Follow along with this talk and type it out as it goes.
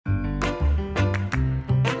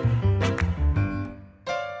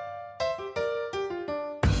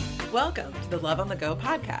Welcome to the Love on the Go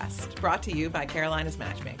podcast, brought to you by Carolina's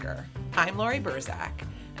Matchmaker. I'm Lori Burzak,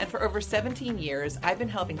 and for over 17 years, I've been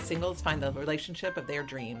helping singles find the relationship of their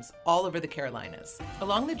dreams all over the Carolinas.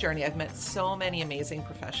 Along the journey, I've met so many amazing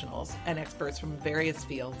professionals and experts from various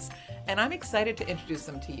fields, and I'm excited to introduce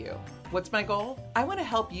them to you. What's my goal? I want to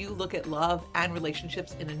help you look at love and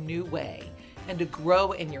relationships in a new way and to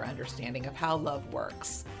grow in your understanding of how love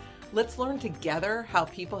works. Let's learn together how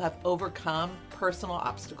people have overcome personal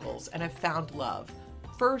obstacles and have found love,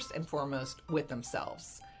 first and foremost with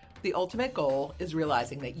themselves. The ultimate goal is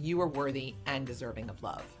realizing that you are worthy and deserving of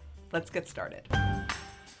love. Let's get started.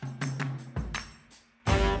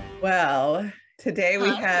 Well, today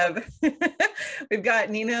we've got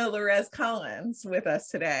Nina Lorez Collins with us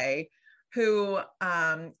today, who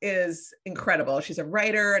is incredible. She's a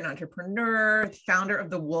writer, an entrepreneur, founder of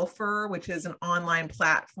The Wolfer, which is an online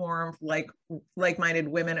platform for like-minded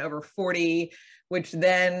women over 40, which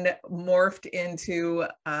then morphed into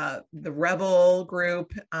the Revel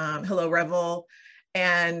group, Hello Revel,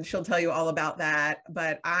 and she'll tell you all about that.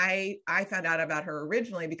 But I found out about her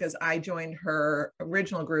originally because I joined her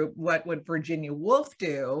original group, What Would Virginia Woolf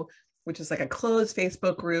Do?, which is like a closed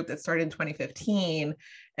Facebook group that started in 2015.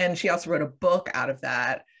 And she also wrote a book out of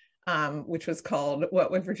that, which was called What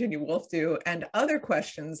Would Virginia Woolf Do? And Other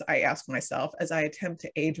Questions I Ask Myself as I Attempt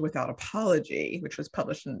to Age Without Apology, which was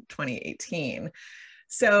published in 2018.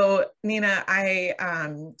 So Nina, I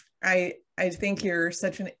think you're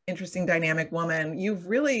such an interesting, dynamic woman. You've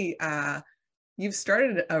really, you've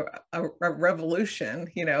started a revolution,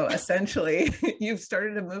 essentially. You've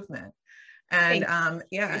started a movement. And and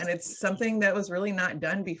it's something that was really not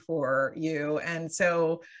done before you. And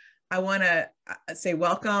so I want to say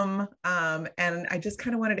welcome. And I just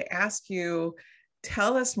kind of wanted to ask you,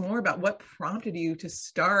 tell us more about what prompted you to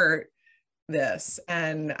start this.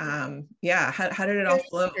 And how did it all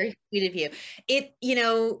flow? Very sweet of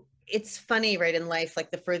you. It's funny, right? In life,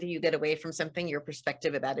 like the further you get away from something, your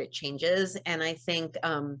perspective about it changes. And I think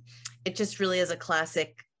it just really is a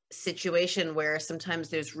classic situation where sometimes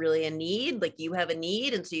there's really a need, like you have a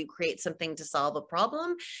need, and so you create something to solve a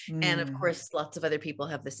problem. And of course, lots of other people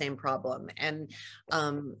have the same problem. And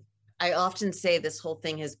I often say this whole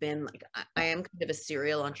thing has been like, I am kind of a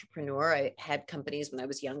serial entrepreneur. I had companies when I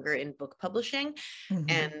was younger in book publishing.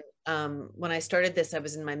 And when I started this, I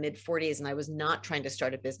was in my mid 40s and I was not trying to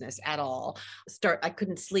start a business at all. I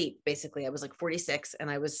couldn't sleep. Basically, I was like 46 and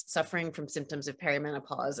I was suffering from symptoms of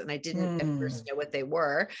perimenopause, and I didn't at first know what they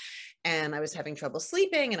were. And I was having trouble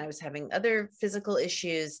sleeping and I was having other physical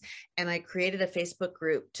issues. And I created a Facebook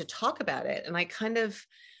group to talk about it. And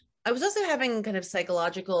I was also having kind of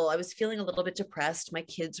I was feeling a little bit depressed. I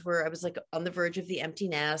was like on the verge of the empty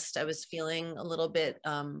nest. I was feeling a little bit,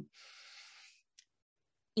 kind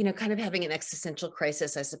of having an existential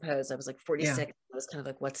crisis, I suppose. I was like 46. Yeah. I was kind of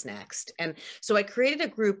like, what's next? And so I created a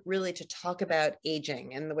group really to talk about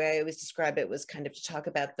aging. And the way I always describe it was kind of to talk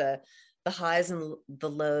about the highs and the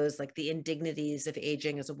lows, like the indignities of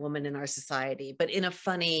aging as a woman in our society, but in a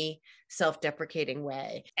funny, self-deprecating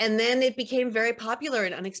way. And then it became very popular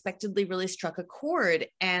and unexpectedly really struck a chord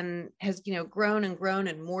and has, grown and grown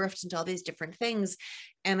and morphed into all these different things.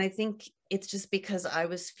 And I think it's just because I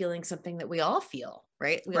was feeling something that we all feel,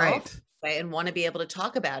 right? We all feel, right? And want to be able to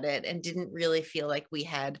talk about it, and didn't really feel like we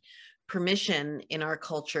had permission in our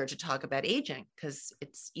culture to talk about aging because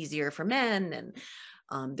it's easier for men,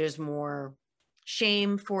 and there's more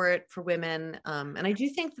shame for it for women. And I do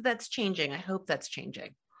think that that's changing. I hope that's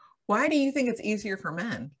changing. Why do you think it's easier for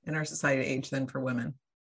men in our society to age than for women?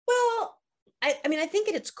 Well, I think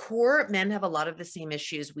at its core, men have a lot of the same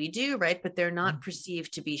issues we do, right? But they're not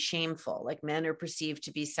perceived to be shameful. Like men are perceived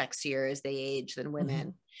to be sexier as they age than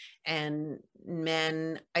women. And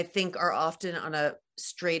men, I think, are often on a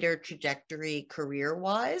straighter trajectory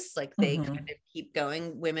career-wise. Like they kind of keep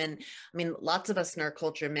going. Women, lots of us in our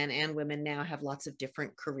culture, men and women now, have lots of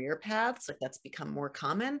different career paths. Like that's become more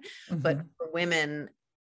common. But for women,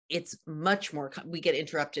 it's much more, we get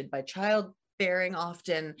interrupted by childbearing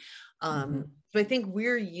often. So I think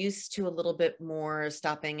we're used to a little bit more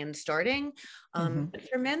stopping and starting. But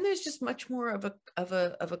for men, there's just much more of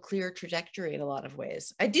a clear trajectory in a lot of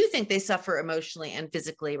ways. I do think they suffer emotionally and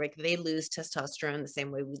physically, right? They lose testosterone the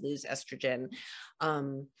same way we lose estrogen.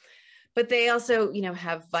 But they also,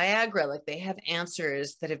 have Viagra, like they have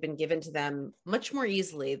answers that have been given to them much more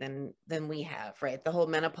easily than we have, right? The whole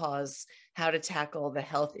menopause, how to tackle the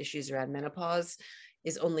health issues around menopause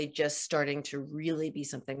is only just starting to really be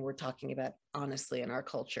something we're talking about honestly in our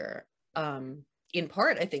culture. In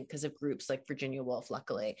part, I think, because of groups like Virginia Woolf,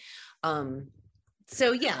 luckily.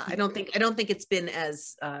 So yeah, I don't think it's been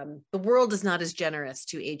as the world is not as generous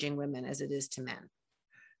to aging women as it is to men.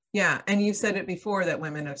 Yeah. And you've said it before that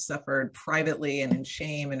women have suffered privately and in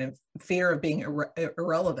shame and in fear of being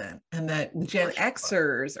irrelevant, and that the Gen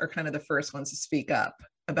Xers are kind of the first ones to speak up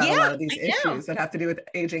about a lot of these issues that have to do with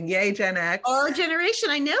aging. Yay, Gen X. Our generation.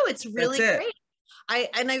 I know, it's really great.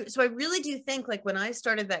 It. So I really do think, like, when I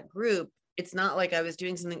started that group, it's not like I was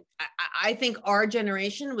doing something. I think our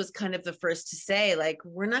generation was kind of the first to say, like,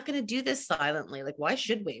 we're not going to do this silently. Like, why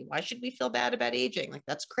should we? Why should we feel bad about aging? Like,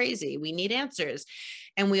 that's crazy. We need answers.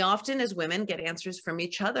 And we often, as women, get answers from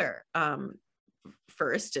each other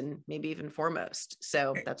first, and maybe even foremost.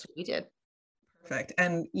 So that's what we did. Perfect.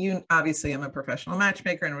 And you obviously, I'm a professional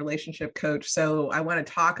matchmaker and relationship coach. So I want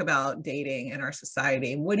to talk about dating in our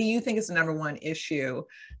society. What do you think is the number one issue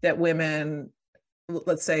that women,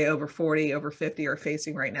 let's say over 40, over 50, are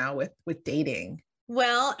facing right now with dating?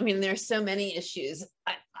 Well, I mean, there's so many issues.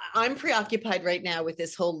 I'm preoccupied right now with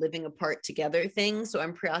this whole living apart together thing. So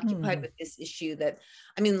I'm preoccupied with this issue that,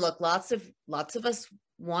 I mean, look, lots of us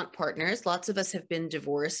want partners. Lots of us have been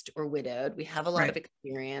divorced or widowed. We have a lot of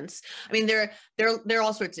experience. I mean, there are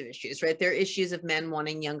all sorts of issues, right? There are issues of men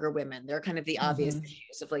wanting younger women. They're kind of the obvious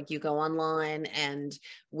issues of, like, you go online and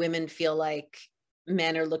women feel like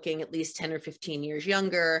men are looking at least 10 or 15 years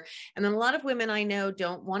younger. And then a lot of women I know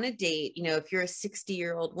don't want to date. You know, if you're a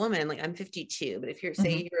 60-year-old woman, like I'm 52, but if you're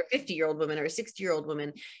say you're a 50-year-old woman or a 60-year-old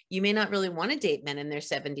woman, you may not really want to date men in their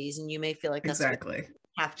 70s. And you may feel like that's what you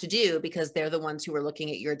have to do because they're the ones who are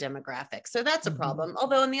looking at your demographic. So that's a problem.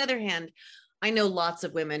 Although on the other hand, I know lots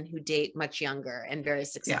of women who date much younger and very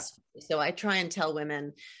successfully. So I try and tell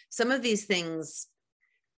women some of these things,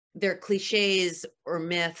 they're cliches or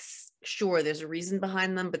myths. Sure, there's a reason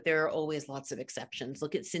behind them, but there are always lots of exceptions.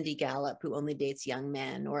 Look at Cindy Gallup, who only dates young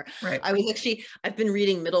men. Or I've been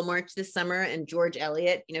reading Middlemarch this summer, and George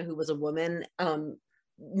Eliot, you know, who was a woman,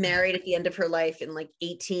 married at the end of her life in like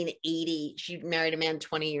 1880. She married a man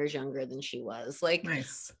 20 years younger than she was. Like,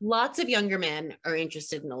 lots of younger men are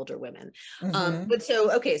interested in older women. But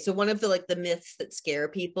so one of the myths that scare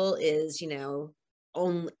people is, you know,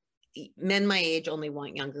 only men my age only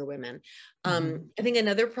want younger women. I think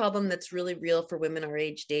another problem that's really real for women our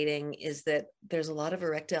age dating is that there's a lot of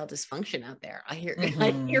erectile dysfunction out there. I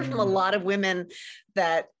hear from a lot of women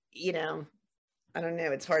that, you know, I don't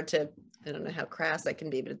know, it's hard to, I don't know how crass I can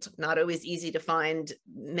be, but it's not always easy to find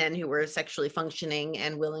men who are sexually functioning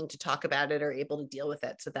and willing to talk about it or able to deal with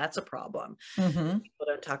it. So that's a problem people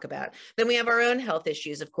don't talk about. Then we have our own health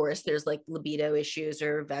issues. Of course, there's like libido issues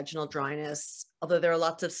or vaginal dryness, although there are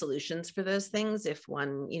lots of solutions for those things if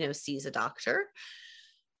one, you know, sees a doctor.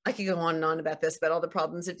 I could go on and on about this, about all the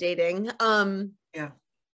problems of dating.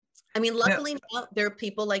 I mean, luckily now there are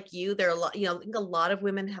people like you. There are a lot, you know, I think a lot of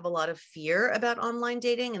women have a lot of fear about online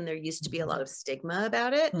dating, and there used to be a lot of stigma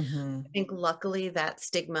about it. I think luckily that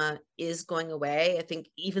stigma is going away. I think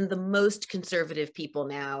even the most conservative people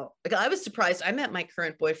now, like I was surprised. I met my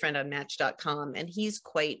current boyfriend on Match.com, and he's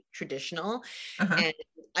quite traditional. And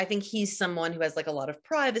I think he's someone who has like a lot of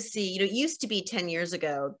privacy. You know, it used to be 10 years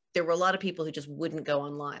ago, there were a lot of people who just wouldn't go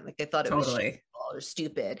online. Like they thought it was shameful or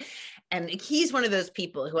stupid. And he's one of those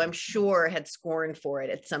people who I'm sure had scorned for it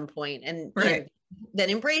at some point and you know, then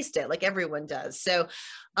embraced it like everyone does. So,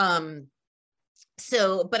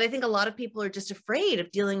 but I think a lot of people are just afraid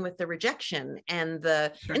of dealing with the rejection and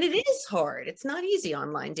and it is hard. It's not easy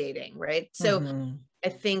online dating, right? So I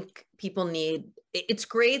think people it's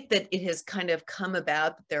great that it has kind of come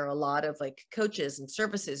about that there are a lot of like coaches and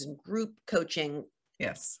services and group coaching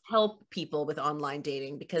help people with online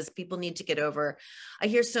dating, because people need to get over. I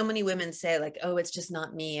hear so many women say like, oh, it's just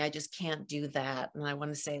not me. I just can't do that. And I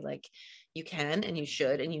want to say like, you can and you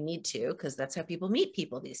should and you need to, because that's how people meet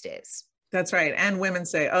people these days. That's right. And women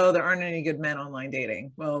say, oh, there aren't any good men online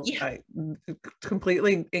dating. Well,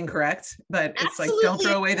 completely incorrect, but it's like, don't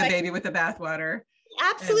throw away the baby with the bathwater.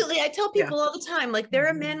 Absolutely. I tell people all the time, like there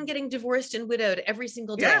are men getting divorced and widowed every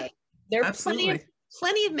single day. There are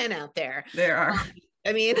plenty of men out there. There are.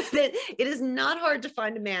 I mean, it is not hard to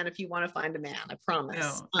find a man if you want to find a man, I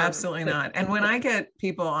promise. No, absolutely not. And when I get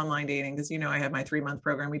people online dating, because, you know, I have my 3-month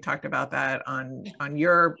program, we talked about that on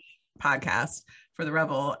your podcast for the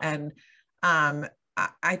Rebel. And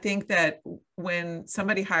I think that when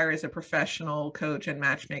somebody hires a professional coach and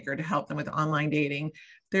matchmaker to help them with online dating,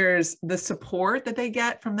 there's the support that they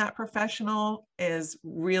get from that professional is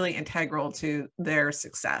really integral to their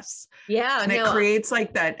success. Yeah. And it creates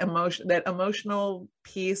like that emotional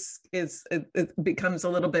piece it becomes a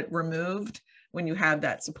little bit removed when you have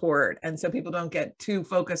that support. And so people don't get too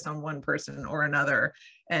focused on one person or another.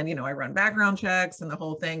 And, I run background checks and the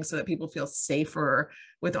whole thing so that people feel safer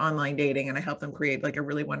with online dating. And I help them create like a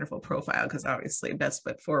really wonderful profile, because obviously best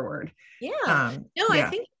foot forward. Yeah. No, I Yeah.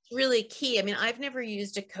 think it's really key. I mean, I've never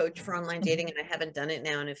used a coach for online dating and I haven't done it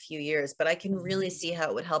now in a few years, but I can really see how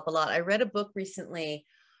it would help a lot. I read a book recently,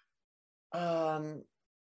 called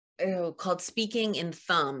Speaking in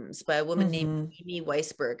Thumbs by a woman named Amy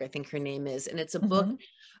Weisberg, I think her name is. And it's a book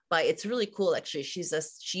it's really cool, actually. She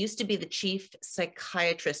used to be the chief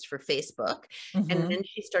psychiatrist for Facebook. And then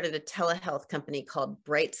she started a telehealth company called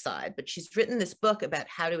Brightside, but she's written this book about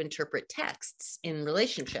how to interpret texts in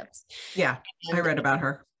relationships. Yeah. And I read about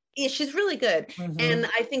her. Yeah, she's really good. And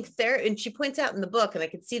I think and she points out in the book, and I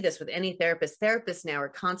could see this with any therapist, therapists now are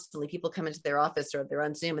constantly, people come into their office or they're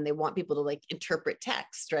on Zoom and they want people to like interpret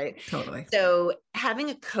text, right? Totally. So having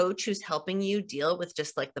a coach who's helping you deal with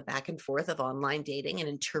just like the back and forth of online dating and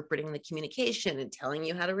interpreting the communication and telling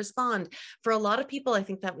you how to respond, for a lot of people, I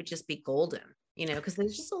think that would just be golden, because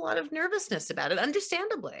there's just a lot of nervousness about it,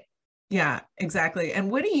 understandably. Yeah, exactly.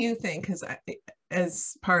 And what do you think? Because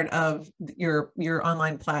as part of your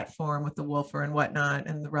online platform with the Wolfer and whatnot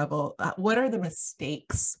and the Rebel, what are the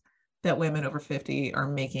mistakes that women over 50 are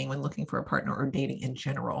making when looking for a partner or dating in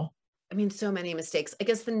general? I mean, so many mistakes. I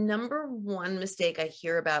guess the number one mistake I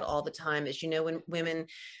hear about all the time is, when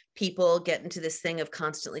people get into this thing of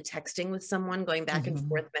constantly texting with someone, going back and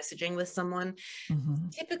forth messaging with someone,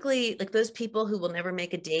 typically like those people who will never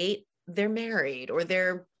make a date, they're married or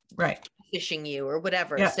they're fishing you or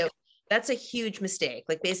whatever. Yeah. So that's a huge mistake.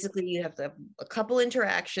 Like basically you have to have a couple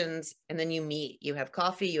interactions and then you meet, you have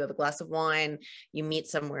coffee, you have a glass of wine, you meet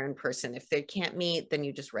somewhere in person. If they can't meet, then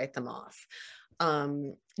you just write them off.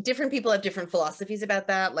 Different people have different philosophies about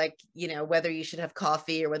that. Like, whether you should have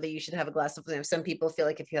coffee or whether you should have a glass of, some people feel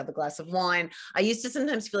like if you have a glass of wine, I used to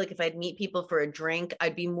sometimes feel like if I'd meet people for a drink,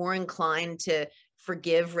 I'd be more inclined to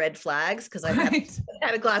forgive red flags because I've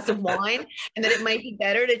had a glass of wine and that it might be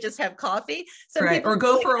better to just have coffee. Or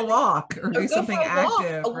go for a walk or do something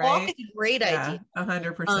active. A walk is a great idea.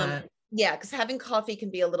 100%. Yeah, because having coffee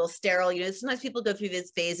can be a little sterile. Sometimes people go through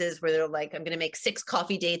these phases where they're like, I'm going to make 6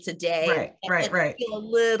 coffee dates a day. Right. Feel a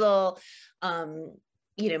little,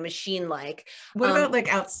 machine-like. What about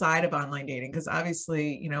like outside of online dating? Because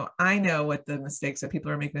obviously, I know what the mistakes that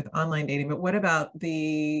people are making with online dating, but what about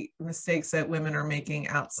the mistakes that women are making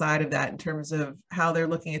outside of that in terms of how they're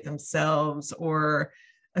looking at themselves or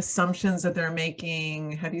assumptions that they're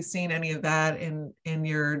making? Have you seen any of that in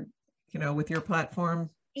your, with your platform?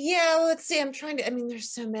 Yeah, well, let's see. There's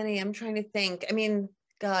so many. I'm trying to think.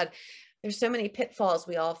 God, there's so many pitfalls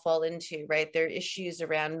we all fall into, right? There are issues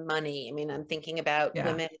around money. I'm thinking about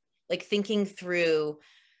women, like thinking through,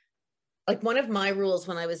 like one of my rules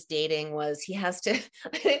when I was dating was he has to,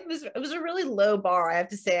 it was a really low bar. I have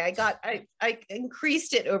to say, I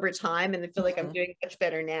increased it over time and I feel like I'm doing much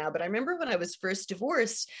better now. But I remember when I was first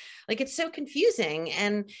divorced, like it's so confusing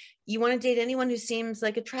and you want to date anyone who seems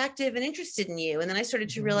like attractive and interested in you. And then I started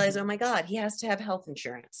to realize, oh my God, he has to have health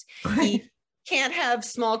insurance. He can't have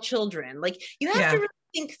small children. Like you have to really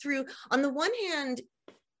think through, on the one hand,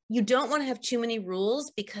 you don't want to have too many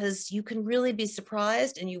rules because you can really be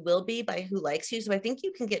surprised and you will be by who likes you. So I think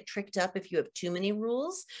you can get tricked up if you have too many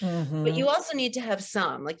rules, but you also need to have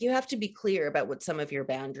some, like you have to be clear about what some of your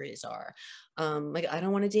boundaries are. Like I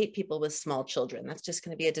don't want to date people with small children. That's just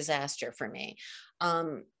going to be a disaster for me.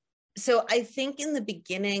 So I think in the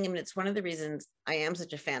beginning, it's one of the reasons I am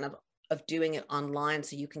such a fan of doing it online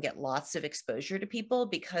so you can get lots of exposure to people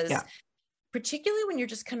because particularly when you're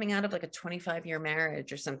just coming out of like a 25-year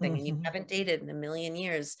marriage or something and you haven't dated in a million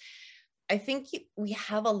years, I think we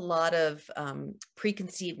have a lot of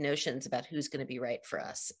preconceived notions about who's going to be right for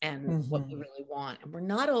us and what we really want. And we're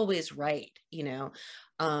not always right. You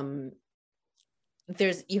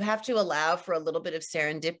have to allow for a little bit of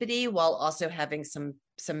serendipity while also having some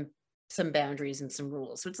boundaries and some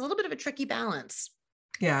rules. So it's a little bit of a tricky balance.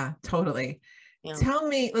 Yeah, totally. Yeah.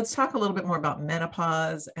 Let's talk a little bit more about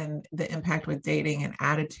menopause and the impact with dating and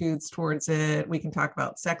attitudes towards it. We can talk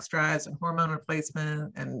about sex drives and hormone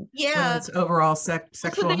replacement and women's overall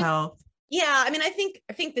sexual health. Yeah, I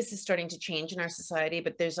think this is starting to change in our society,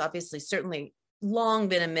 but there's obviously certainly long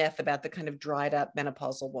been a myth about the kind of dried up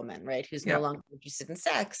menopausal woman, right? Who's no longer interested in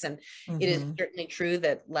sex. And it is certainly true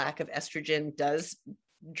that lack of estrogen does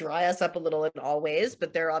dry us up a little in all ways,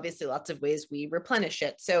 but there are obviously lots of ways we replenish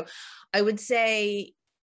it. So I would say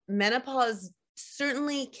menopause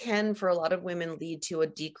certainly can, for a lot of women, lead to a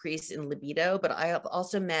decrease in libido, but I have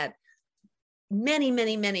also met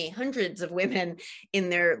many hundreds of women in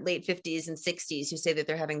their late 50s and 60s who say that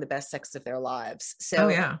they're having the best sex of their lives. Oh So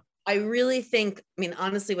yeah. I really think, I mean,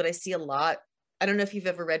 honestly, what I see a lot, I don't know if you've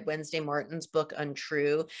ever read Wednesday Martin's book,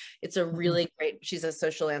 Untrue. It's a really great, she's a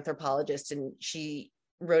social anthropologist, and she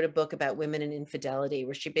wrote a book about women and infidelity,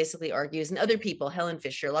 where she basically argues, and other people, Helen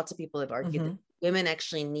Fisher, lots of people have argued that women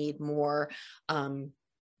actually need more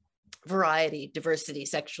variety, diversity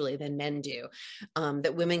sexually than men do,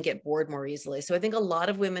 that women get bored more easily. So I think a lot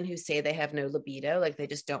of women who say they have no libido, like they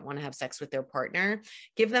just don't want to have sex with their partner,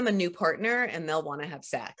 give them a new partner and they'll want to have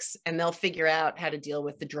sex, and they'll figure out how to deal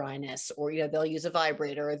with the dryness, or, you know, they'll use a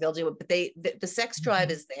vibrator, or they'll do it, but the sex drive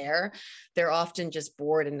is there. They're often just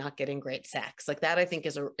bored and not getting great sex. Like that, I think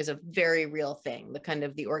is a very real thing, the kind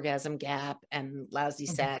of the orgasm gap and lousy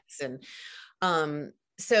sex. And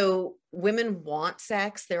so women want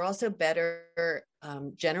sex. They're also better,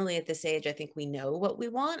 generally at this age. I think we know what we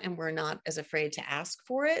want and we're not as afraid to ask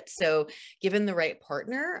for it. So given the right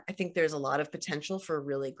partner, I think there's a lot of potential for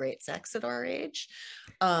really great sex at our age.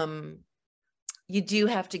 You do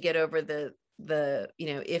have to get over the,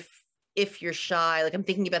 you know, if you're shy, like I'm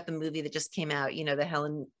thinking about the movie that just came out, you know,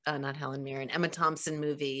 the not Helen Mirren, Emma Thompson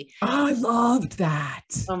movie. Oh, I loved that.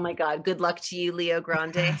 Oh my God. Good luck to you, Leo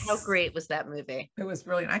Grande. Yes. How great was that movie? It was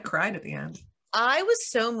brilliant. I cried at the end. I was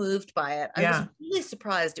so moved by it. I Yeah. was really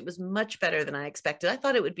surprised. It was much better than I expected. I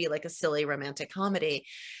thought it would be like a silly romantic comedy.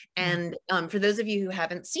 And for those of you who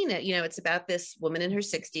haven't seen it, you know, it's about this woman in her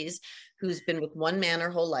 60s who's been with one man her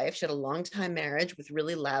whole life. She had a long time marriage with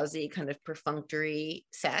really lousy, kind of perfunctory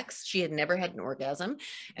sex. She had never had an orgasm,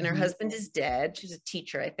 and her husband is dead. She's a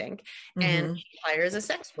teacher, I think. And she hires a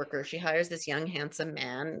sex worker. She hires this young, handsome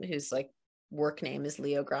man who's like, work name is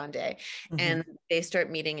Leo Grande, and they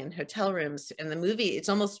start meeting in hotel rooms. And the movie, it's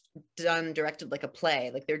almost directed like a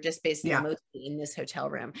play, like they're just basically mostly in this hotel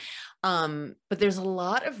room. But there's a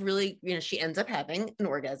lot of really, you know, she ends up having an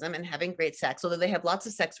orgasm and having great sex, although they have lots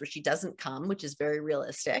of sex where she doesn't come, which is very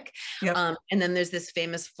realistic. And then there's this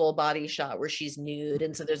famous full body shot where she's nude,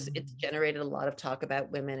 and so it's generated a lot of talk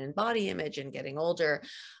about women and body image and getting older.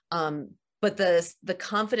 But the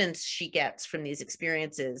confidence she gets from these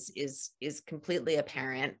experiences is completely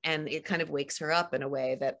apparent, and it kind of wakes her up in a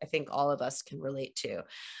way that I think all of us can relate to.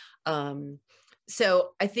 So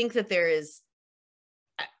I think that there is,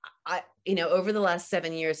 you know, over the last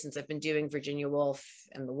 7 years since I've been doing Virginia Woolf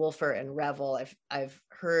and The Wolfer and Revel, I've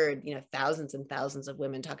heard, you know, thousands and thousands of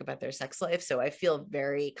women talk about their sex life. So I feel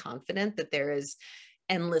very confident that there is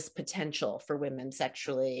endless potential for women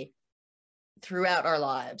sexually throughout our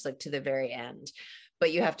lives, like to the very end.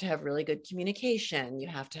 But you have to have really good communication. You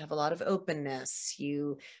have to have a lot of openness.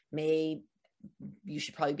 You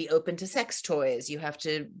should probably be open to sex toys. You have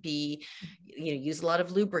to be, you know, use a lot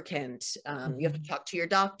of lubricant. You have to talk to your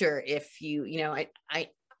doctor if you know,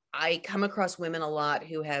 I come across women a lot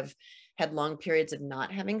who have had long periods of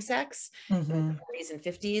not having sex in their 40s and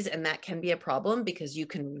 50s, and that can be a problem because you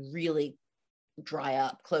can really dry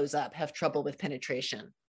up, close up, have trouble with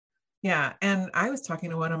penetration. Yeah. And I was talking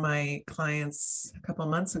to one of my clients a couple of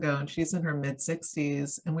months ago, and she's in her mid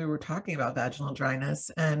 60s, and we were talking about vaginal dryness,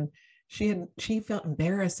 and she felt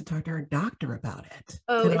embarrassed to talk to her doctor about it.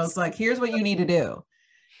 And I was like, here's what you need to do.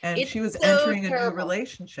 And she was entering a new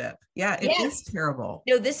relationship. Yeah, it is terrible.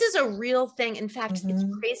 No, this is a real thing. In fact, it's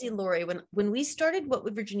crazy, Lori. When we started What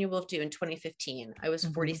Would Virginia Woolf Do in 2015, I was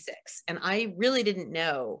 46, and I really didn't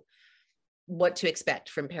know what to expect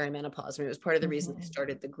from perimenopause. I mean, it was part of the reason I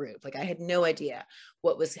started the group. Like I had no idea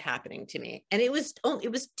what was happening to me. And it was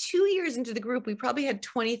 2 years into the group. We probably had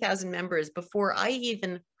 20,000 members before I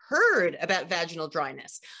even heard about vaginal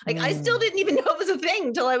dryness. Like I still didn't even know it was a thing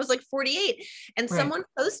until I was like 48. And someone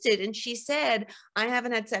posted and she said, I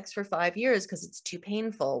haven't had sex for 5 years because it's too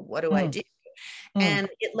painful. What do I do? And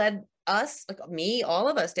it led us, like me, all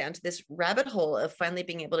of us, down to this rabbit hole of finally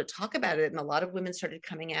being able to talk about it. And a lot of women started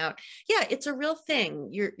coming out. Yeah, it's a real thing.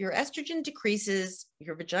 Your estrogen decreases,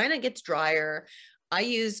 your vagina gets drier. I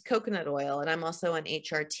use coconut oil, and I'm also on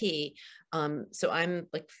HRT. So I'm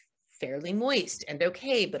like fairly moist and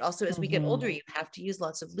okay, but also as we get older, you have to use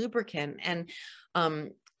lots of lubricant. And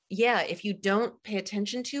yeah, if you don't pay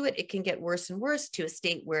attention to it, it can get worse and worse to a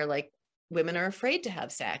state where like women are afraid to have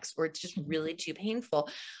sex, or it's just really too painful.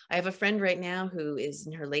 I have a friend right now who is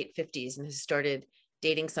in her late 50s and has started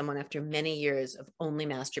dating someone after many years of only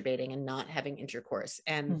masturbating and not having intercourse.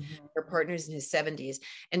 And her partner's in his 70s,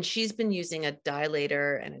 and she's been using a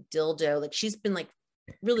dilator and a dildo. Like she's been like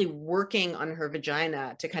really working on her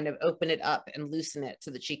vagina to kind of open it up and loosen it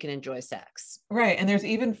so that she can enjoy sex. Right. And there's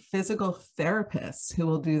even physical therapists who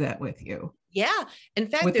will do that with you. Yeah. In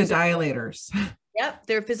fact, with the dilators. Yep.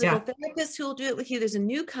 There are physical therapists who will do it with you. There's a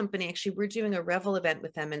new company. Actually, we're doing a Revel event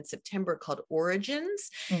with them in September called Origins.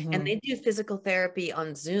 And they do physical therapy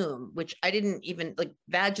on Zoom, which I didn't even like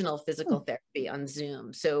vaginal physical therapy on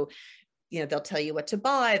Zoom. So, they'll tell you what to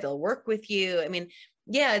buy. They'll work with you. I mean,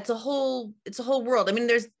 yeah, it's a whole world. I mean,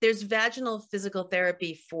 there's vaginal physical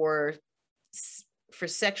therapy for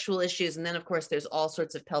sexual issues. And then of course there's all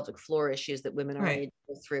sorts of pelvic floor issues that women already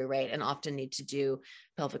go through, right? And often need to do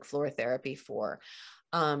pelvic floor therapy for.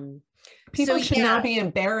 People should not be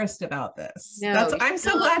embarrassed about this. No, I'm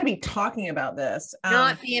so glad to be talking about this.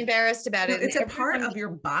 Not be embarrassed about it. It's a part of your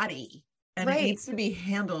body and it needs to be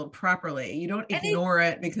handled properly. You don't ignore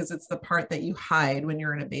it because it's the part that you hide when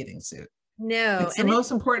you're in a bathing suit. No, it's the most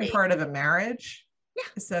important part of a marriage.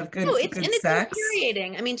 Is to have good sex. It's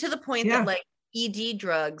infuriating. I mean, to the point that like ED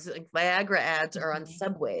drugs, like Viagra ads are on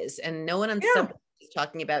subways and no one on subways is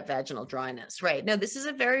talking about vaginal dryness, right? No, this is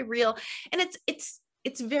a very real, and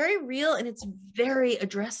it's very real and it's very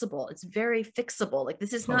addressable. It's very fixable. Like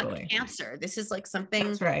this is not cancer. This is like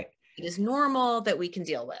something that is normal that we can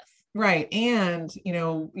deal with. Right. And,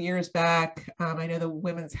 years back, I know the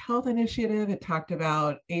Women's Health Initiative, it talked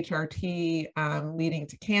about HRT leading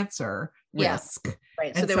to cancer risk.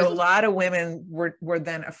 Right. And so a lot of women were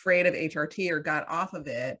then afraid of HRT or got off of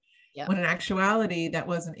it. When in actuality, that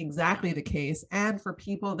wasn't exactly the case. And for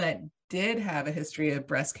people that did have a history of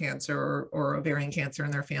breast cancer or ovarian cancer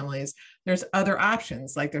in their families, there's other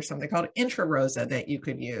options. Like there's something called intrarosa that you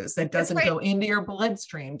could use that doesn't go into your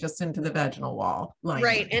bloodstream, just into the vaginal wall lining.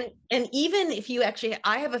 Right. And even if you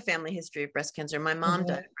I have a family history of breast cancer. My mom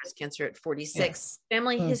died of breast cancer at 46. Yes.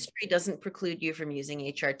 Family history doesn't preclude you from using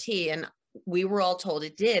HRT. And we were all told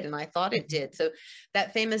it did, and I thought it did. So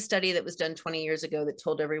that famous study that was done 20 years ago that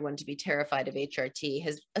told everyone to be terrified of HRT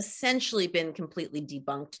has essentially been completely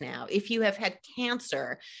debunked now. If you have had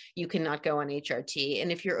cancer, you cannot go on HRT. And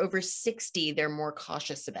if you're over 60, they're more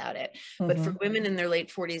cautious about it. But for women in their late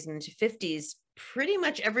 40s and into 50s, pretty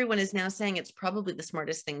much everyone is now saying it's probably the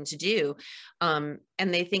smartest thing to do. And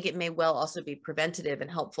they think it may well also be preventative and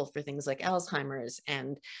helpful for things like Alzheimer's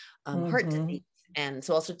and heart disease. And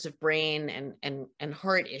so all sorts of brain and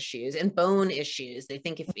heart issues and bone issues. They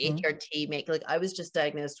think if HRT like I was just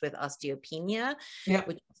diagnosed with osteopenia,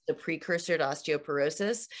 which is the precursor to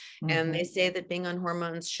osteoporosis. And they say that being on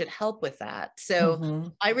hormones should help with that.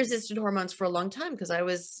 So I resisted hormones for a long time because I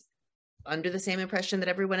was under the same impression that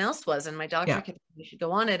everyone else was. And my doctor kept saying you should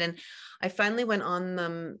go on it. And I finally went on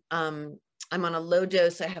them. I'm on a low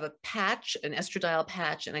dose. I have a patch, an estradiol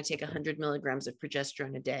patch, and I take 100 milligrams of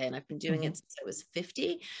progesterone a day. And I've been doing it since I was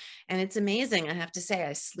 50. And it's amazing. I have to say,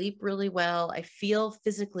 I sleep really well. I feel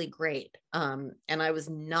physically great. And I was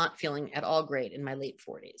not feeling at all great in my late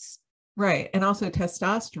 40s. Right. And also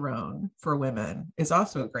testosterone for women is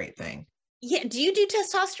also a great thing. Yeah. Do you do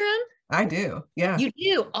testosterone? I do. Yeah. You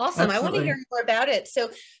do. Awesome. Absolutely. I want to hear more about it. So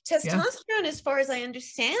testosterone, as far as I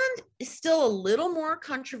understand, is still a little more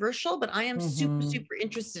controversial, but I am super, super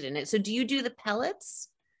interested in it. So do you do the pellets?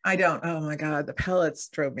 I don't. Oh my God. The pellets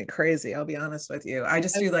drove me crazy. I'll be honest with you. I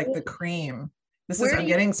just do like the cream. I'm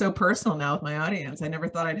getting so personal now with my audience. I never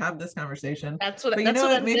thought I'd have this conversation. That's what maybe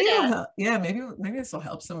maybe this will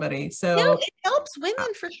help somebody. So no, it helps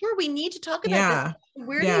women for sure. We need to talk about this.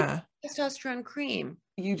 Where do you get testosterone cream?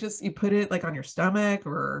 You put it like on your stomach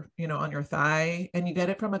or, on your thigh, and you get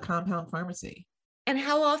it from a compound pharmacy. And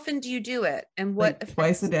how often do you do it? And what? Like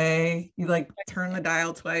twice a day. You turn the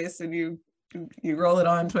dial twice and you roll it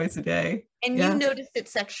on twice a day. And you notice it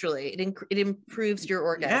sexually. It improves your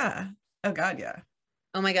orgasm. Yeah. Oh God. Yeah.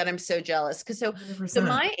 Oh my God. I'm so jealous. So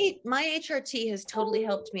my HRT has totally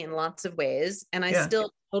helped me in lots of ways. And I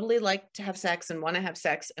still totally like to have sex and want to have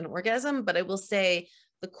sex and orgasm. But I will say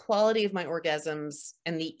the quality of my orgasms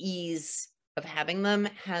and the ease of having them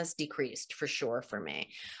has decreased for sure for me.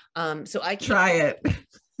 So I try it.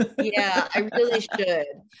 Yeah, I really should.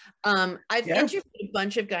 I've interviewed a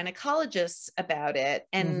bunch of gynecologists about it,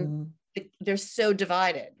 and they're so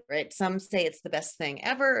divided, right? Some say it's the best thing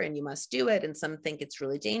ever and you must do it, and some think it's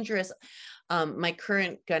really dangerous. My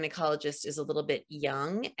current gynecologist is a little bit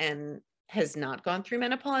young and has not gone through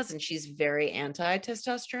menopause, and she's very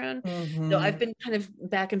anti-testosterone. So I've been kind of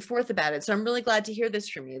back and forth about it. So I'm really glad to hear this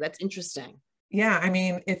from you. That's interesting. Yeah. I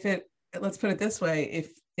mean, let's put it this way,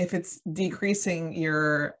 if it's decreasing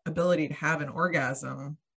your ability to have an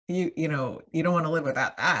orgasm, you don't want to live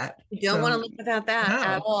without that. You don't want to live without that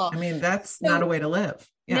at all. I mean, that's not a way to live.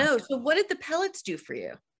 Yeah. No. So what did the pellets do for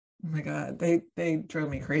you? Oh my God, they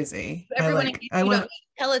drove me crazy. So everyone, I went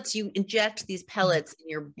pellets. You inject these pellets in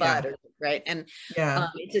your butt, right? And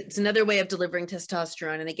it's another way of delivering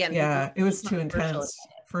testosterone. And again, it was too intense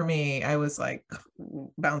for me, I was like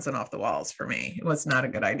bouncing off the walls for me. It was not a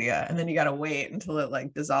good idea. And then you got to wait until it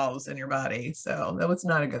like dissolves in your body. So that was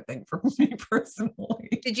not a good thing for me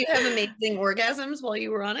personally. Did you have amazing orgasms while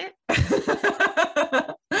you were on it?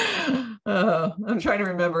 Oh, I'm trying to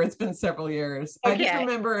remember. It's been several years. I just Okay.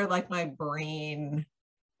 remember like my brain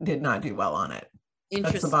did not do well on it. That's the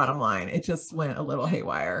Interesting. bottom line. It just went a little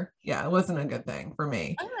haywire. Yeah, it wasn't a good thing for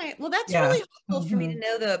me. All right. Well, that's Yeah. really helpful for me to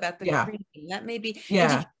know, though, about the Yeah. cream. That may be. And did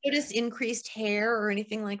Yeah. you notice increased hair or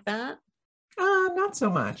anything like that? Not so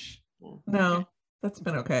much. Yeah. No, Okay. that's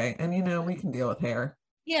been okay. And you know, we can deal with hair,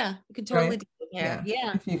 Yeah, you could totally right? deal with hair.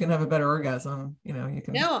 Yeah. If you can have a better orgasm, you know, you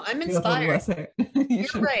can No, I'm deal with a little inspired. less hair. You You're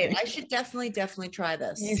should right. be. I should definitely try You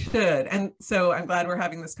this. should. And so I'm glad we're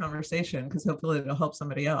having this conversation because hopefully it'll help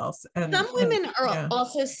somebody else. And Some women are yeah.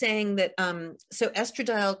 also saying that so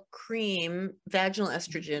estradiol cream, vaginal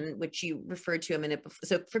estrogen, which you referred to a minute before.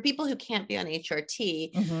 So for people who can't be on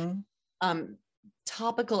HRT,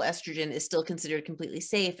 topical estrogen is still considered completely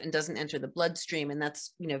safe and doesn't enter the bloodstream. And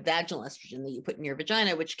that's, you know, vaginal estrogen that you put in your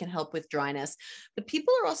vagina, which can help with dryness. But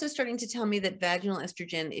people are also starting to tell me that vaginal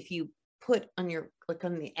estrogen, if you put on your, like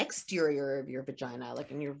on the exterior of your vagina,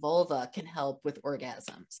 like in your vulva, can help with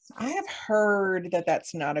orgasms. I have heard that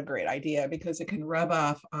that's not a great idea because it can rub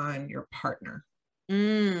off on your partner.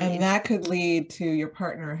 And that could lead to your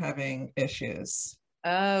partner having issues.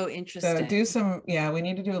 Oh, interesting. So do some, we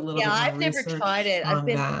need to do a little bit more I've never tried it.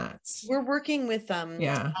 We're working with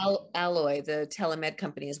Alloy, the telemed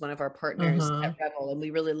company, is one of our partners at Revel, and we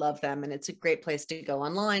really love them. And it's a great place to go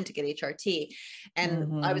online to get HRT.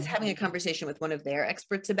 And I was having a conversation with one of their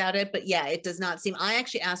experts about it, but yeah, it does not seem, I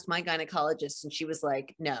actually asked my gynecologist and she was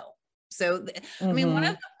like, no. So, I mean, one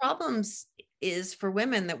of the problems is for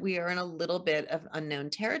women that we are in a little bit of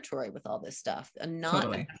unknown territory with all this stuff, and not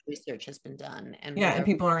enough research has been done. And and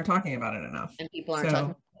people aren't talking about it enough. And people aren't talking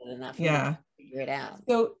about it enough. Yeah. Figure it out.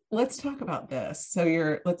 So let's talk about this.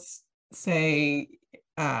 So let's say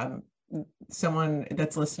someone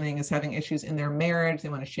that's listening is having issues in their marriage. They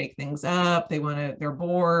want to shake things up. They're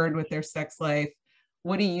bored with their sex life.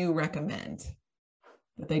 What do you recommend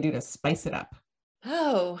that they do to spice it up?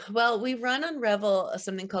 Oh, well, we run on Revel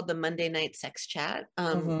something called the Monday Night Sex Chat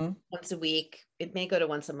once a week. It may go to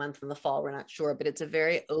once a month in the fall. We're not sure, but it's a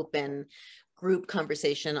very open group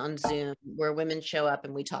conversation on Zoom where women show up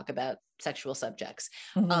and we talk about sexual subjects.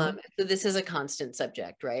 So this is a constant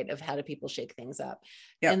subject, right? Of how do people shake things up?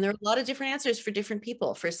 Yep. And there are a lot of different answers for different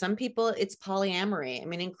people. For some people, it's polyamory. I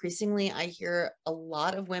mean, increasingly, I hear a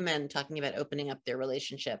lot of women talking about opening up their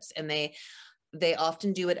relationships, and they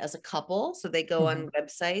often do it as a couple. So they go on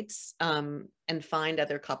websites and find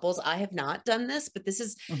other couples. I have not done this, but this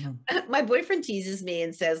is, my boyfriend teases me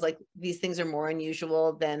and says like, these things are more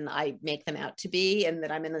unusual than I make them out to be, and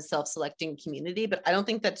that I'm in a self-selecting community, but I don't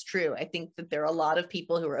think that's true. I think that there are a lot of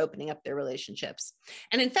people who are opening up their relationships.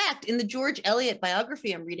 And in fact, in the George Eliot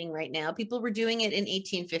biography I'm reading right now, people were doing it in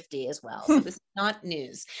 1850 as well. So this is not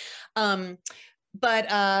news.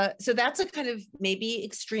 But so that's a kind of maybe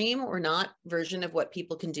extreme or not version of what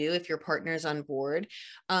people can do if your partner's on board.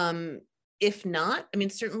 If not, I mean,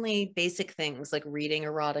 certainly basic things like reading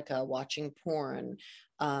erotica, watching porn,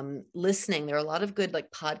 listening. There are a lot of good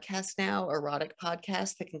like podcasts now, erotic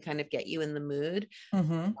podcasts that can kind of get you in the mood.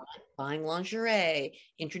 Buying lingerie,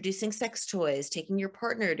 introducing sex toys, taking your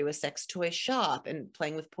partner to a sex toy shop and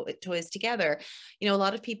playing with toys together. You know, a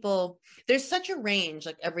lot of people, there's such a range,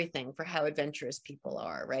 like everything for how adventurous people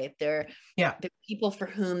are, right? There are people for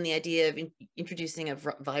whom the idea of introducing a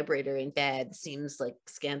vibrator in bed seems like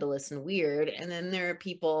scandalous and weird. And then there are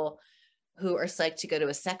people who are psyched to go to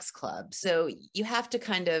a sex club. So you have to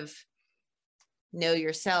kind of know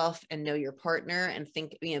yourself and know your partner and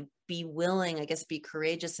think, you know, be willing, I guess, be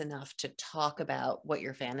courageous enough to talk about what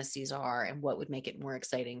your fantasies are and what would make it more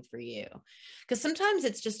exciting for you. Because sometimes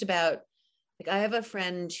it's just about, like, I have a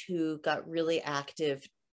friend who got really active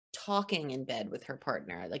talking in bed with her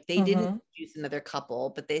partner. Like they didn't introduce another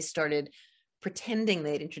couple, but they started pretending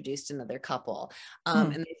they'd introduced another couple.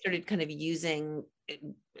 And they started kind of using,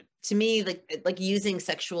 to me, like using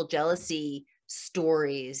sexual jealousy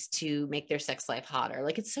stories to make their sex life hotter.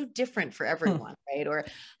 Like it's so different for everyone, right? Or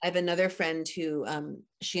I have another friend who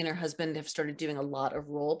she and her husband have started doing a lot of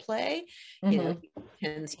role play. You know, he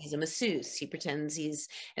pretends he's a masseuse, he pretends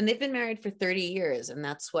and they've been married for 30 years, and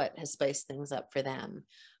that's what has spiced things up for them.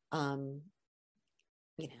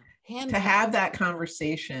 You know, to have that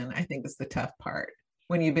conversation, I think, is the tough part.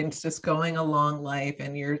 When you've been just going along life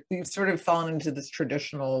and you've sort of fallen into this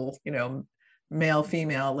traditional, you know, male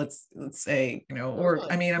female, let's say, you know, or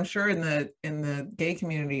I mean, I'm sure in the gay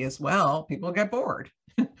community as well, people get bored.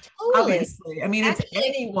 Totally. obviously. I mean, it's Actually,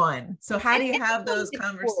 anyone. So how do you have anyone those can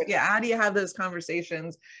afford it. yeah, how do you have those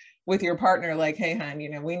conversations with your partner? Like, hey, hon,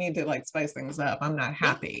 we need to like spice things up. I'm not Yeah.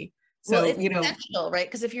 happy. Well, So, it's essential, right?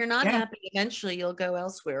 Because if you're not yeah, happy, eventually you'll go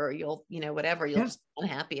elsewhere, or you'll, whatever, you'll yeah. just be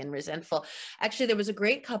unhappy and resentful. Actually, there was a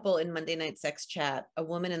great couple in Monday Night Sex Chat, a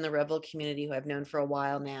woman in the Rebel community who I've known for a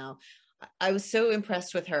while now. I was so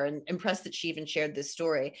impressed with her, and impressed that she even shared this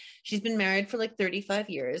story. She's been married for like 35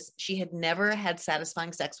 years. She had never had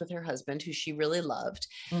satisfying sex with her husband, who she really loved.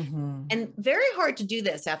 Mm-hmm. And very hard to do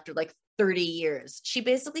this after like 30 years. She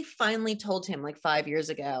basically finally told him like 5 years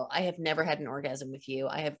ago, I have never had an orgasm with you.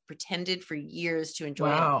 I have pretended for years to enjoy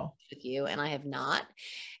having Wow. sex with you, and I have not.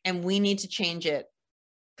 And we need to change it,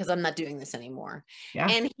 because I'm not doing this anymore. Yeah.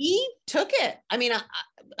 And he took it. I mean,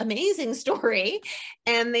 amazing story.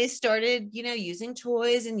 And they started, using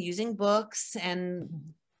toys and using books and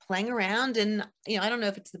playing around. And, I don't know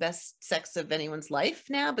if it's the best sex of anyone's life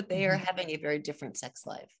now, but they are having a very different sex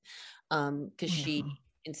life, because she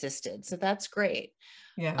insisted. So that's great.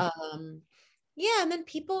 Yeah. Yeah. And then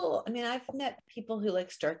people, I mean, I've met people who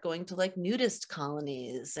like start going to like nudist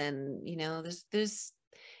colonies, and, there's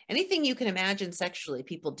anything you can imagine sexually,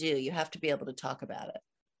 people do. You have to be able to talk about it.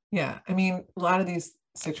 Yeah. I mean, a lot of these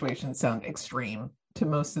situations sound extreme to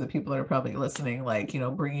most of the people that are probably listening, like,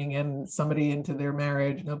 bringing in somebody into their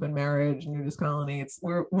marriage, an open marriage, nudist colony.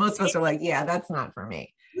 Most of us are like, yeah, that's not for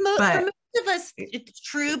me. For But most of us, it's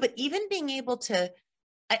true. But even being able to,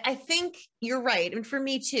 I think you're right. And for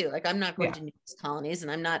me too, like I'm not going yeah, to nudist colonies,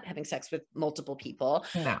 and I'm not having sex with multiple people.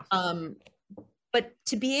 no. But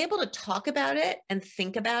to be able to talk about it and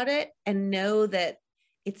think about it and know that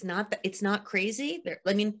it's not crazy.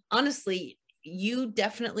 I mean, honestly, you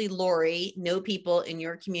definitely, Lori, know people in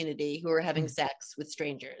your community who are having sex with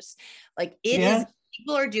strangers. Like Yeah.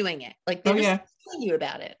 people are doing it. Like they're just telling you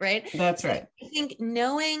about it, right? That's So right. I think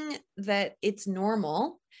knowing that it's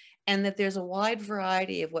normal and that there's a wide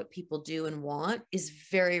variety of what people do and want is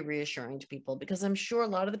very reassuring to people, because I'm sure a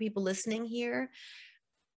lot of the people listening here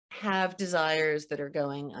have desires that are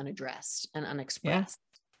going unaddressed and unexpressed.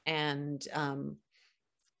 And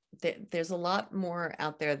there's a lot more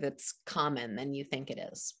out there that's common than you think it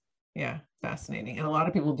is. Yeah, fascinating. And a lot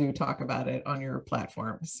of people do talk about it on your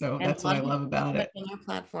platform. So that's what I love about it. On our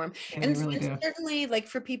platform. Yeah, And, they really do. Certainly, like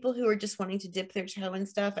for people who are just wanting to dip their toe and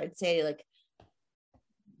stuff, I'd say like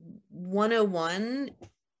 101,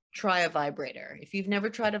 try a vibrator. If you've never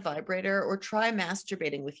tried a vibrator, or try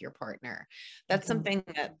masturbating with your partner. That's something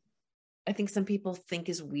that I think some people think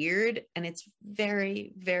is weird, and it's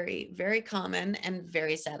very, very, very common and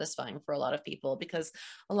very satisfying for a lot of people, because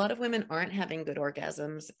a lot of women aren't having good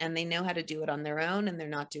orgasms, and they know how to do it on their own, and they're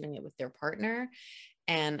not doing it with their partner.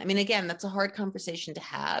 And I mean, again, that's a hard conversation to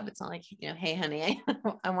have. It's not like, hey, honey,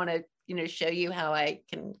 I want to, show you how I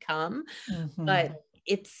can come. But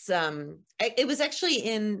it's it was actually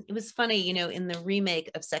it was funny, in the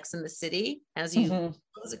remake of Sex and the City, what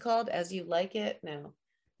was it called? As You Like It? No,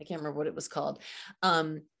 I can't remember what it was called.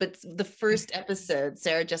 But the first episode,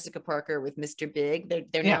 Sarah Jessica Parker with Mr. Big,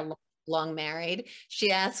 they're now long married.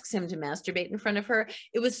 She asks him to masturbate in front of her.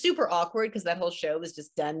 It was super awkward because that whole show was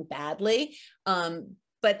just done badly.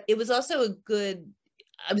 But it was also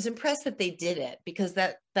I was impressed that they did it, because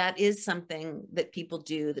that is something that people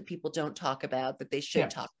do, that people don't talk about, that they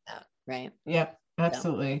should talk about, right? Yep,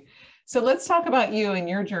 absolutely. So let's talk about you and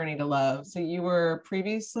your journey to love. So you were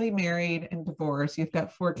previously married and divorced. You've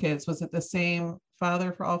got 4 kids. Was it the same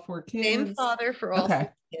father for all 4 kids? Same father for all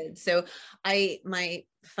 4 kids. So my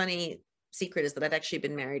funny secret is that I've actually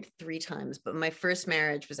been married 3 times, but my first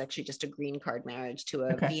marriage was actually just a green card marriage to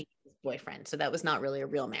a Vietnamese boyfriend. So that was not really a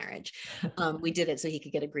real marriage. We did it so he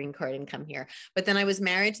could get a green card and come here. But then I was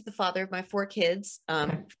married to the father of my 4 kids,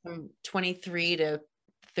 from 23 to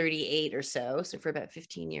 38 or so for about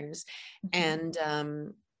 15 years. And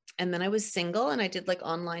then I was single, and I did like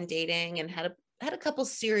online dating, and had a couple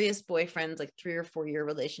serious boyfriends, like 3 or 4 year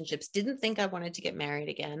relationships. Didn't think I wanted to get married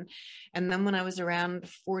again. And then when I was around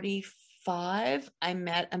 45, I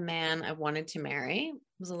met a man I wanted to marry.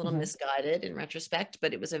 It was a little misguided in retrospect,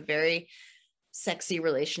 but it was a very sexy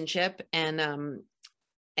relationship.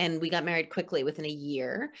 And we got married quickly within a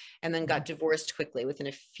year, and then got divorced quickly within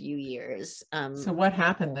a few years. So what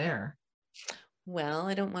happened there? Well,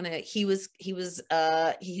 I don't want to, he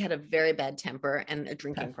had a very bad temper and a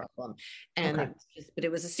drinking problem. And but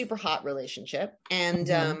it was a super hot relationship.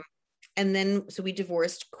 And then, so we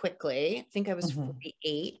divorced quickly. I think I was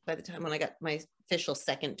 48 by the time when I got my official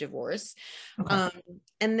second divorce.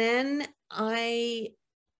 And then I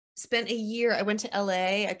spent a year. I went to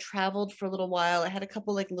LA. I traveled for a little while. I had a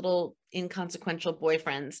couple like little inconsequential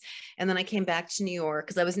boyfriends. And then I came back to New York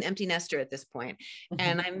because I was an empty nester at this point.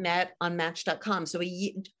 And I met on Match.com. So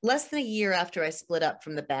less than a year after I split up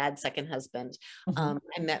from the bad second husband, I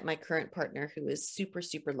met my current partner, who is super,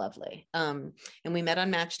 super lovely. And we met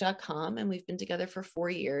on Match.com, and we've been together for 4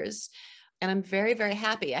 years. And I'm very, very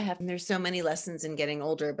happy. There's so many lessons in getting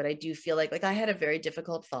older, but I do feel like I had a very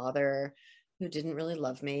difficult father who didn't really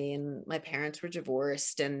love me, and my parents were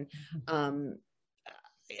divorced, and I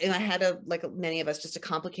had like many of us, just a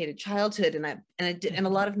complicated childhood, and a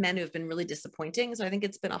lot of men who have been really disappointing. So I think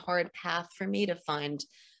it's been a hard path for me to find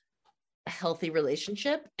a healthy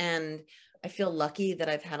relationship, and I feel lucky that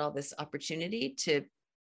I've had all this opportunity to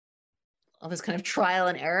all this kind of trial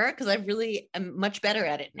and error, because I really am much better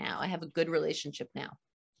at it now. I have a good relationship now.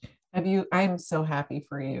 I'm so happy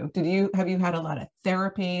for you. Have you had a lot of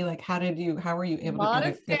therapy? Like, how were you able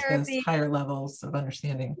to get to those higher levels of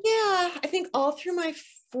understanding? Yeah, I think all through my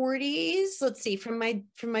 40s, let's see, from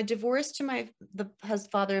my divorce to the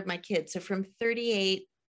father of my kids. So from 38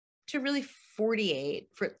 to really 48,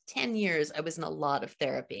 for 10 years, I was in a lot of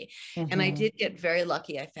therapy. And I did get very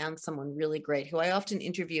lucky. I found someone really great who I often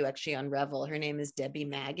interview actually on Revel. Her name is Debbie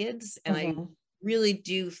Maggots. And I really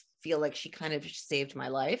do feel like she kind of saved my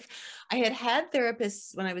life. I had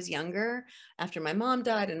therapists when I was younger, after my mom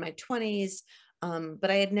died, in my 20s.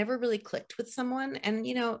 But I had never really clicked with someone. And,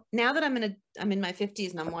 now that I'm in my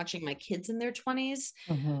 50s and I'm watching my kids in their 20s,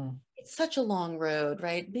 it's such a long road,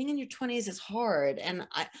 right? Being in your 20s is hard. And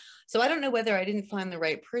so I don't know whether I didn't find the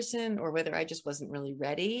right person or whether I just wasn't really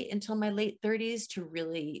ready until my late 30s to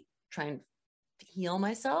really try and heal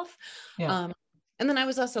myself. Yeah. And then I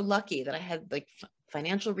was also lucky that I had like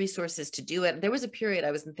financial resources to do it. There was a period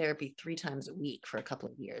I was in therapy 3 times a week for a couple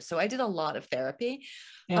of years. So I did a lot of therapy.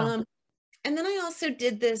 Yeah. And then I also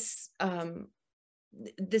did this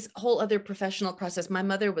whole other professional process. My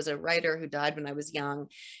mother was a writer who died when I was young.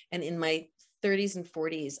 And in my 30s and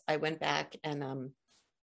 40s, I went back and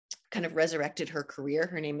kind of resurrected her career.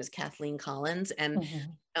 Her name is Kathleen Collins. And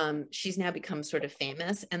she's now become sort of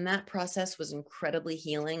famous. And that process was incredibly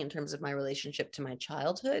healing in terms of my relationship to my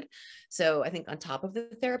childhood. So I think on top of the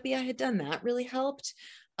therapy I had done, that really helped.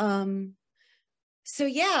 So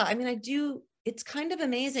yeah, I mean, it's kind of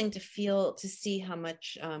amazing to see how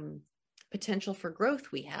much potential for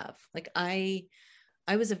growth we have. Like I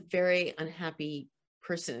was a very unhappy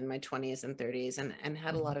person in my 20s and 30s and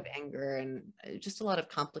had a lot of anger and just a lot of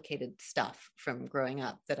complicated stuff from growing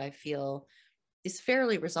up that I feel is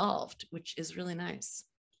fairly resolved, which is really nice.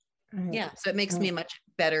 Yeah. So it makes me much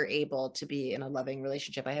better able to be in a loving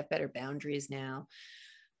relationship. I have better boundaries now.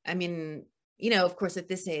 I mean, of course, at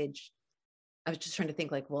this age, I was just trying to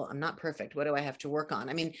think like, well, I'm not perfect. What do I have to work on?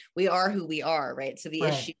 I mean, we are who we are, right? So the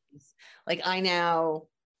issues, like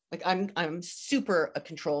I'm super a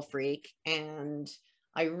control freak, and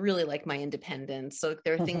I really like my independence. So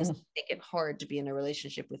there are things that make it hard to be in a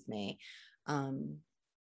relationship with me. I'm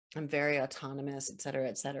very autonomous, et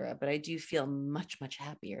cetera, but I do feel much, much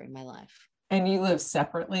happier in my life. And you live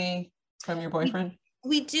separately from your boyfriend?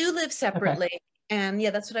 We do live separately. Okay. And yeah,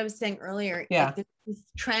 that's what I was saying earlier. Yeah. Like, there's this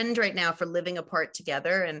trend right now for living apart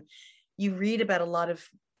together. And you read about a lot of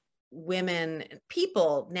women,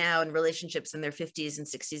 people now in relationships in their 50s and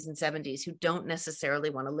 60s and 70s who don't necessarily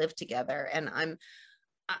want to live together. And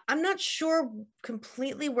I'm not sure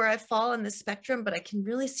completely where I fall on the spectrum, but I can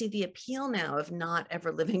really see the appeal now of not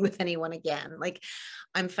ever living with anyone again. Like,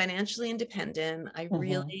 I'm financially independent. I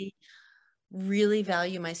really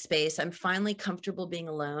value my space. I'm finally comfortable being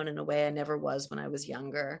alone in a way I never was when I was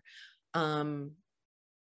younger.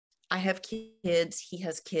 I have kids, he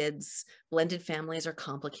has kids. Blended families are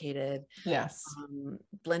complicated. Yes.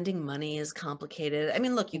 Blending money is complicated. I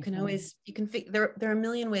mean, look, you can always, there are a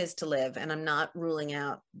million ways to live, and I'm not ruling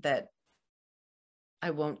out that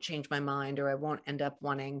I won't change my mind or I won't end up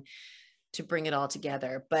wanting to bring it all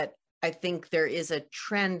together. But I think there is a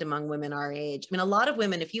trend among women our age. I mean, a lot of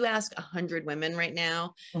women, if you ask 100 women right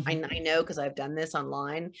now, I know because I've done this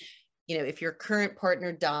online, if your current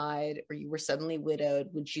partner died or you were suddenly widowed,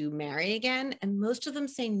 would you marry again? And most of them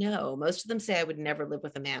say no. Most of them say I would never live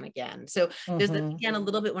with a man again. So there's, again, a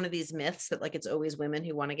little bit one of these myths that like it's always women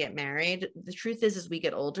who want to get married. The truth is, as we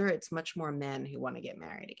get older, it's much more men who want to get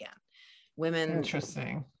married again. Women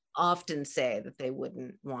often say that they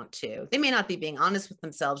wouldn't want to. They may not be being honest with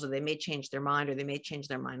themselves, or they may change their mind, or they may change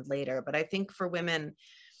their mind later. But I think for women,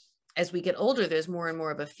 as we get older, there's more and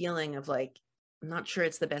more of a feeling of like, I'm not sure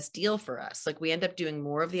it's the best deal for us. Like, we end up doing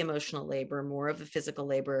more of the emotional labor, more of the physical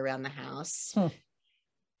labor around the house.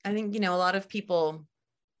 I think, a lot of people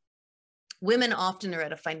Women often are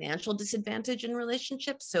at a financial disadvantage in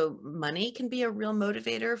relationships. So money can be a real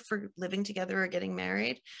motivator for living together or getting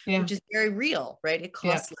married, which is very real, right? It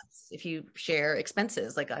costs less if you share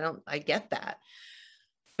expenses. Like, I get that.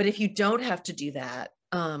 But if you don't have to do that,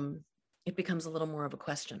 it becomes a little more of a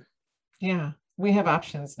question. Yeah. We have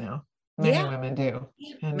options now. Many women do.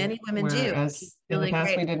 And many women do. Whereas really in the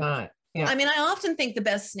past, we did not. Yeah. I mean, I often think the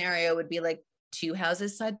best scenario would be like 2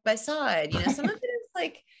 houses side by side. You know, some of it is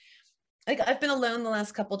like I've been alone the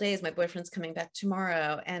last couple of days. My boyfriend's coming back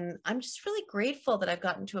tomorrow. And I'm just really grateful that I've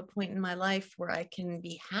gotten to a point in my life where I can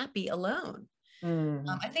be happy alone.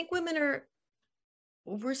 I think we're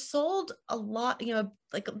sold a lot, you know,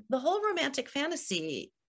 like the whole romantic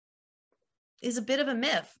fantasy is a bit of a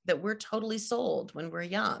myth that we're totally sold when we're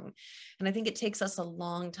young. And I think it takes us a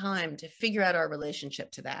long time to figure out our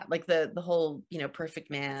relationship to that. Like the whole, you know,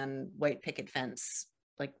 perfect man, white picket fence,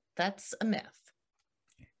 like that's a myth.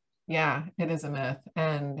 Yeah, it is a myth.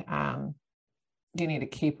 And you need to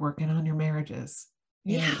keep working on your marriages.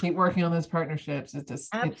 You need to keep working on those partnerships. It's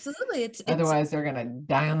just absolutely. Otherwise they're going to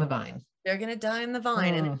die on the vine. They're going to die on the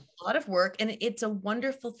vine. And it's a lot of work. And it's a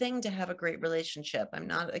wonderful thing to have a great relationship.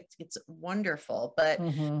 It's wonderful, but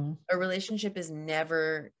a relationship is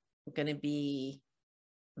never going to be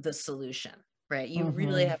the solution, right? You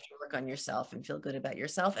really have to work on yourself and feel good about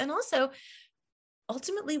yourself. And also,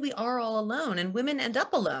 ultimately, we are all alone, and women end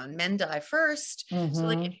up alone. Men die first. So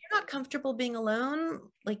like, if you're not comfortable being alone,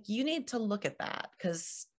 like you need to look at that,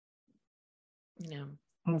 because, you know,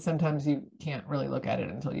 and sometimes you can't really look at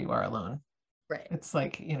it until you are alone. Right. It's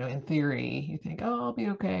like, you know, in theory, you think, oh, I'll be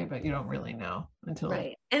okay, but you don't really know until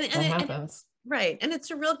it happens. Right. And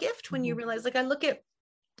it's a real gift when you realize, like, I look at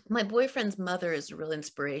my boyfriend's mother is a real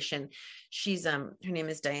inspiration. She's her name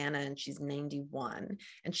is Diana, and she's 91,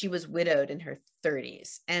 and she was widowed in her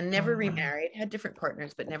 30s and never remarried, had different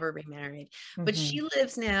partners, but never remarried. But she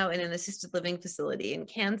lives now in an assisted living facility in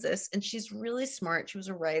Kansas, and she's really smart. She was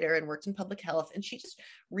a writer and worked in public health, and she just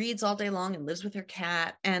reads all day long and lives with her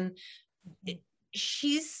cat. And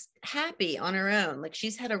she's happy on her own. Like,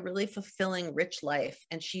 she's had a really fulfilling, rich life,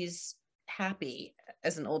 and she's happy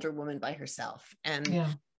as an older woman by herself. And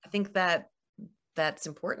I think that that's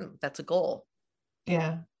important. That's a goal.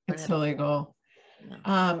 Yeah, it's totally a goal.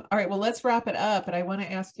 All right, well, let's wrap it up. But I want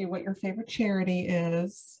to ask you what your favorite charity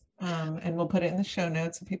is. And we'll put it in the show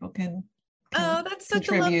notes so people can that's such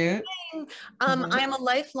contribute. A lovely thing. I am a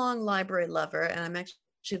lifelong library lover, and I'm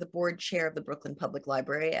actually the board chair of the Brooklyn Public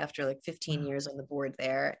Library after like 15 years on the board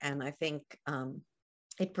there. And I think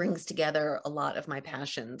it brings together a lot of my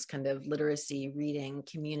passions, kind of literacy, reading,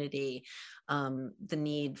 community, the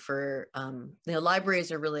need for,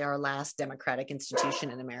 libraries are really our last democratic institution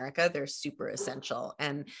in America. They're super essential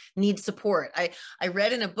and need support. I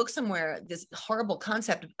read in a book somewhere this horrible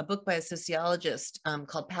concept, a book by a sociologist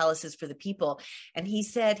called Palaces for the People. And he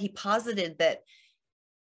posited that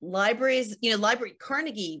libraries,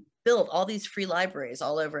 Carnegie built all these free libraries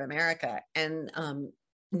all over America. And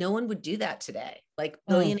no one would do that today. Like,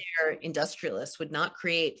 billionaire industrialists would not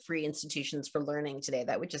create free institutions for learning today.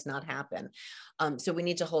 That would just not happen. So we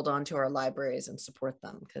need to hold on to our libraries and support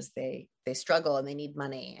them, because they struggle and they need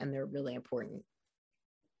money, and they're really important.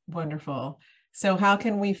 Wonderful. So how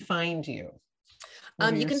can we find you?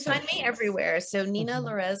 You can find me everywhere. So Nina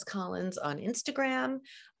Lorez Collins on Instagram.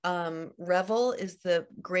 Revel is the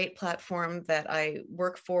great platform that I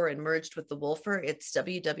work for and merged with the Wolfer. It's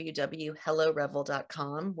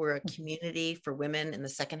www.hellorevel.com. We're a community for women in the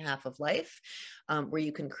second half of life, where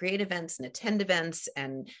you can create events and attend events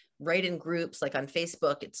and write in groups, like on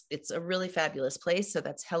Facebook. It's a really fabulous place. So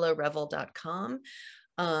that's hellorevel.com.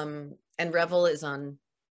 And Revel is on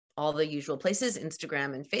all the usual places,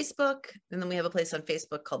 Instagram and Facebook. And then we have a place on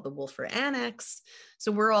Facebook called the Wolfer Annex.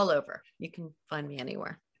 So we're all over. You can find me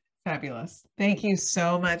anywhere. Fabulous. Thank you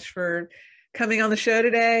so much for coming on the show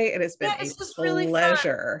today. It has been a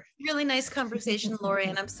pleasure. Really nice conversation, Lori,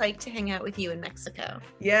 and I'm psyched to hang out with you in Mexico.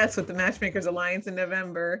 Yes, with the Matchmakers Alliance in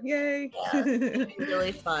November. Yay. Yeah, it's been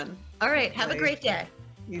really fun. All right, have a great day.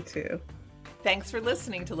 You too. Thanks for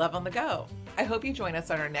listening to Love on the Go. I hope you join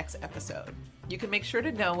us on our next episode. You can make sure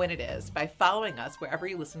to know when it is by following us wherever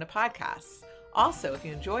you listen to podcasts. Also, if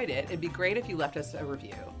you enjoyed it, it'd be great if you left us a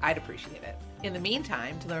review. I'd appreciate it. In the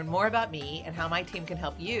meantime, to learn more about me and how my team can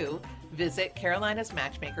help you, visit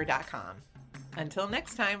carolinasmatchmaker.com. Until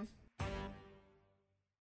next time.